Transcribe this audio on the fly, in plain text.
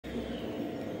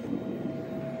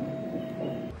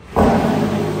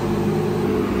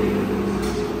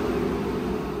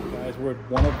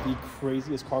one of the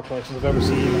craziest car collections I've ever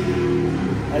seen.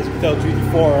 As you can tell,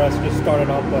 GT2RS just started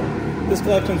up, but this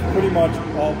collection is pretty much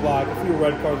all black. A few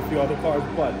red cars, a few other cars,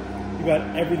 but you got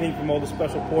everything from all the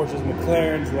special Porsches,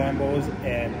 McLarens, Lambos,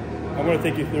 and I'm going to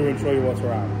take you through and show you what's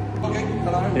around. Okay,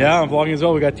 hello. Yeah, I'm vlogging as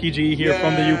well. We got TG here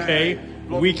from the UK.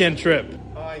 Weekend trip.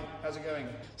 Hi, how's it going?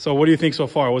 So what do you think so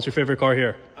far? What's your favorite car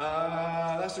here?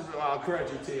 That's a Carrera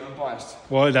GT, unbiased.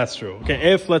 Well, that's true.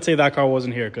 Okay, if let's say that car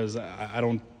wasn't here, because I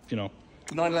don't, you know,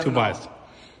 too biased.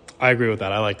 I agree with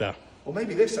that. I like that. Or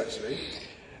maybe this, actually.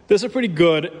 This is pretty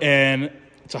good, and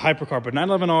it's a hypercar, but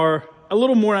 911R, a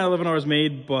little more 911R is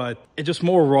made, but it's just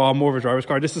more raw, more of a driver's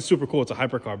car. This is super cool. It's a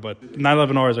hypercar, but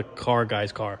 911R is a car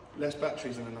guy's car. Less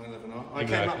batteries than a 911R. I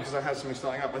came up because I had something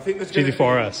starting up. I think there's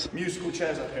GT2RS. Musical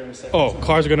chairs up here in a second. Oh,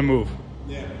 cars are going to move.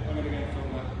 Yeah, I'm going to go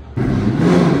film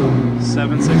that.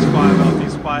 765 LT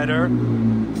Spyder.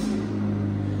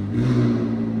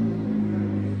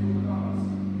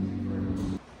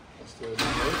 Let's do it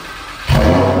that way.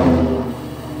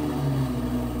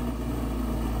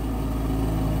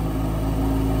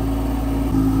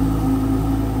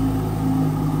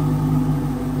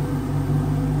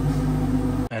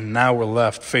 And now we're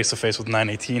left face to face with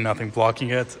 918, nothing blocking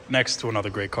it, next to another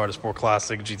great car, the Sport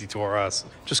Classic GT2RS.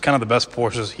 Just kind of the best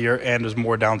Porsches here, and there's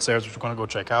more downstairs, which we're going to go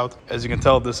check out. As you can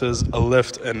tell, this is a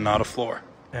lift and not a floor.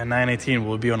 And 918,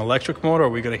 will it be on electric mode, or are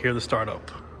we going to hear the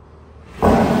startup?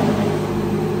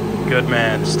 Good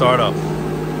man, startup.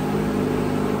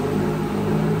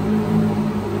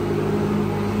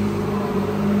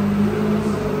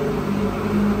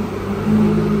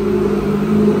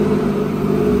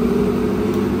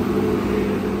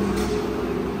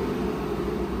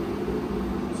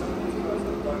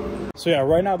 So yeah,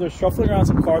 right now they're shuffling around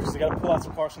some cars because they got to pull out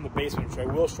some cars from the basement, which I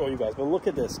will show you guys. But look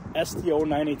at this, STO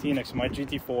 918 next to my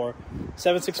GT4,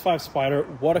 765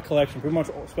 Spyder. What a collection, pretty much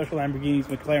special Lamborghinis,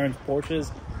 McLarens,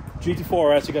 Porsches,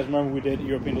 GT2RS. You guys remember we did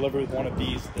European delivery with one of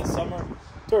these this summer.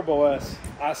 Turbo S,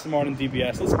 Aston Martin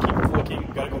DBS. Let's keep looking.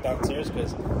 We got to go downstairs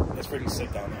because it's freaking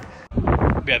sick down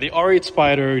there. Yeah, the R8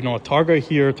 Spyder, you know, a Targa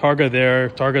here, Targa there,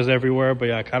 Targas everywhere. But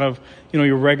yeah, kind of, you know,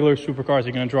 your regular supercars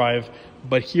you're going to drive.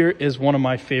 But here is one of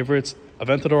my favorites,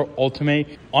 Aventador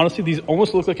Ultimae. Honestly, these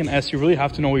almost look like an S. You really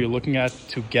have to know what you're looking at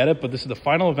to get it. But this is the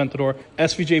final Aventador.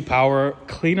 SVJ power,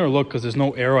 cleaner look because there's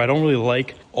no aero. I don't really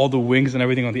like all the wings and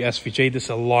everything on the SVJ. This is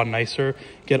a lot nicer.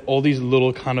 Get all these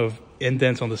little kind of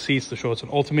indents on the seats to show it's an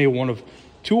Ultimae, one of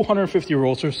 250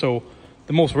 Roadsters. So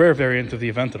the most rare variant of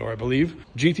the Aventador, I believe.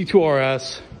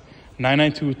 GT2RS,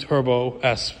 992 Turbo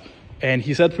S. And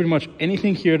he said pretty much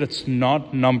anything here that's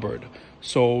not numbered.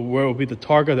 So where it will be the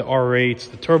Targa, the R8s,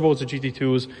 the Turbos, the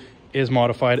GT2s is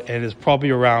modified and is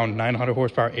probably around 900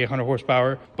 horsepower, 800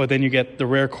 horsepower. But then you get the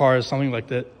rare cars, something like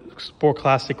the Sport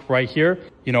Classic right here.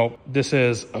 You know, this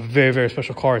is a very, very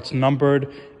special car. It's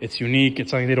numbered, it's unique,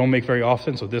 it's something they don't make very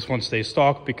often. So this one stays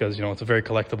stock because, you know, it's a very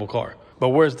collectible car. But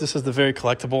whereas this is the very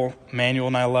collectible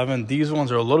manual 911, these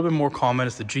ones are a little bit more common.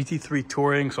 It's the GT3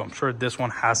 Touring, so I'm sure this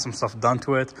one has some stuff done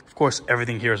to it. Of course,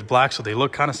 everything here is black, so they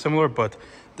look kind of similar, but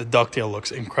the ducktail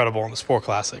looks incredible on the Sport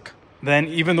Classic. Then,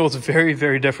 even though it's very,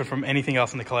 very different from anything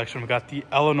else in the collection, we got the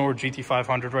Eleanor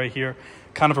GT500 right here.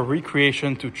 Kind of a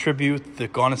recreation to tribute the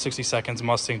Gone in 60 Seconds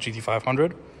Mustang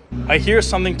GT500. I hear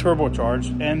something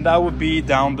turbocharged, and that would be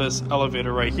down this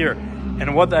elevator right here.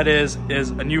 And what that is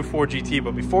a new 4GT.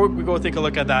 But before we go take a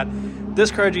look at that,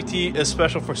 this Carrera GT is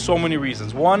special for so many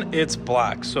reasons. One, it's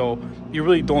black, so you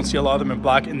really don't see a lot of them in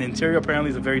black. And the interior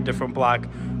apparently is a very different black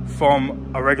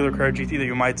from a regular Carrera GT that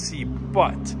you might see.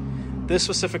 But this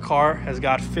specific car has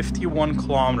got 51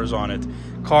 kilometers on it.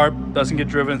 Car doesn't get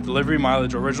driven, delivery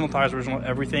mileage, original tires, original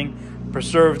everything,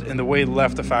 preserved in the way it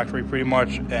left the factory pretty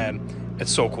much, and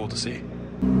it's so cool to see.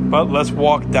 But let's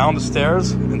walk down the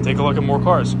stairs and take a look at more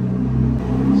cars.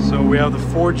 So we have the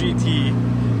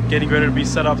 4GT getting ready to be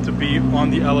set up to be on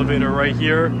the elevator right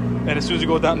here. And as soon as you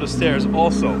go down the stairs,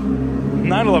 also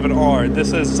 911R.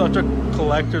 This is such a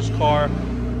collector's car.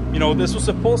 You know, this was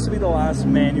supposed to be the last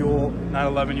manual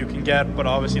 911 you can get, but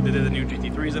obviously they did the new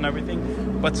GT3s and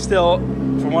everything. But still,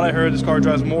 from what I heard, this car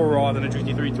drives more raw than a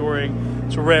GT3 Touring.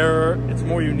 It's rarer, it's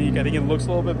more unique. I think it looks a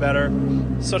little bit better.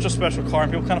 Such a special car,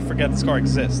 and people kind of forget this car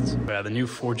exists. But yeah, the new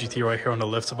 4GT right here on the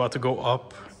lift's about to go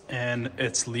up, and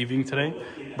it's leaving today.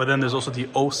 But then there's also the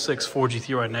 06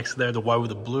 4GT right next to there, the white with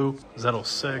the blue,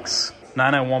 Z06,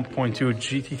 991.2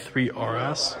 GT3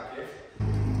 RS.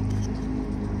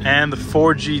 And the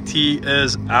 4GT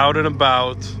is out and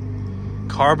about,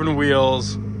 carbon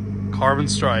wheels, carbon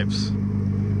stripes.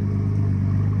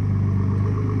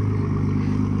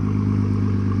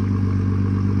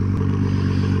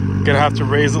 Gonna have to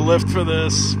raise the lift for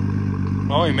this.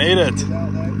 Oh, he made it.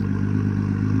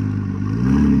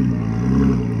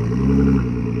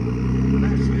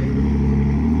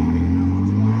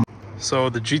 So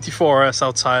the GT2RS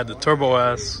outside, the Turbo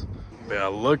S. Yeah,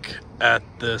 look at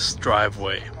this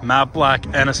driveway. Matte black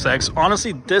NSX.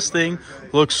 Honestly, this thing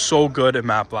looks so good in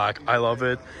matte black. I love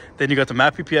it. Then you got the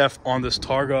matte PPF on this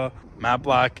Targa. Matte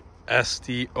black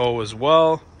STO as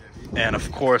well. And of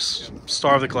course,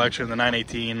 star of the collection, the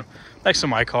 918 next to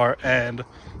my car. And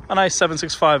a nice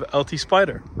 765 LT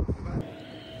Spyder.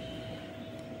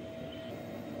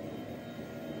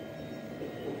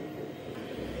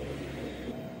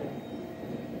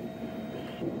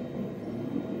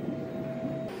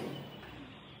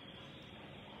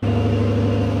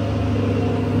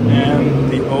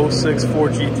 And the 06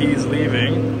 Ford GT is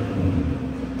leaving.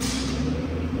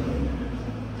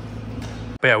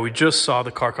 But yeah, we just saw the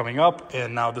car coming up,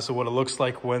 and now this is what it looks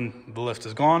like when the lift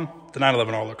is gone. The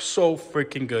 911R looks so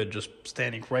freaking good, just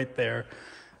standing right there.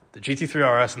 The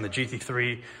GT3RS and the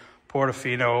GT3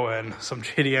 Portofino and some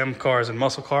JDM cars and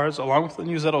muscle cars, along with the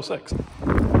new Z06.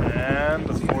 And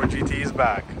the Ford GT is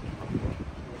back.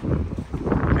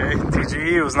 Okay,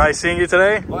 TGE, it was nice seeing you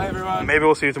today. Bye, everyone. Maybe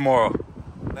we'll see you tomorrow.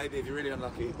 Maybe if you're really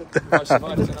unlucky. I might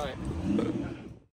survive tonight.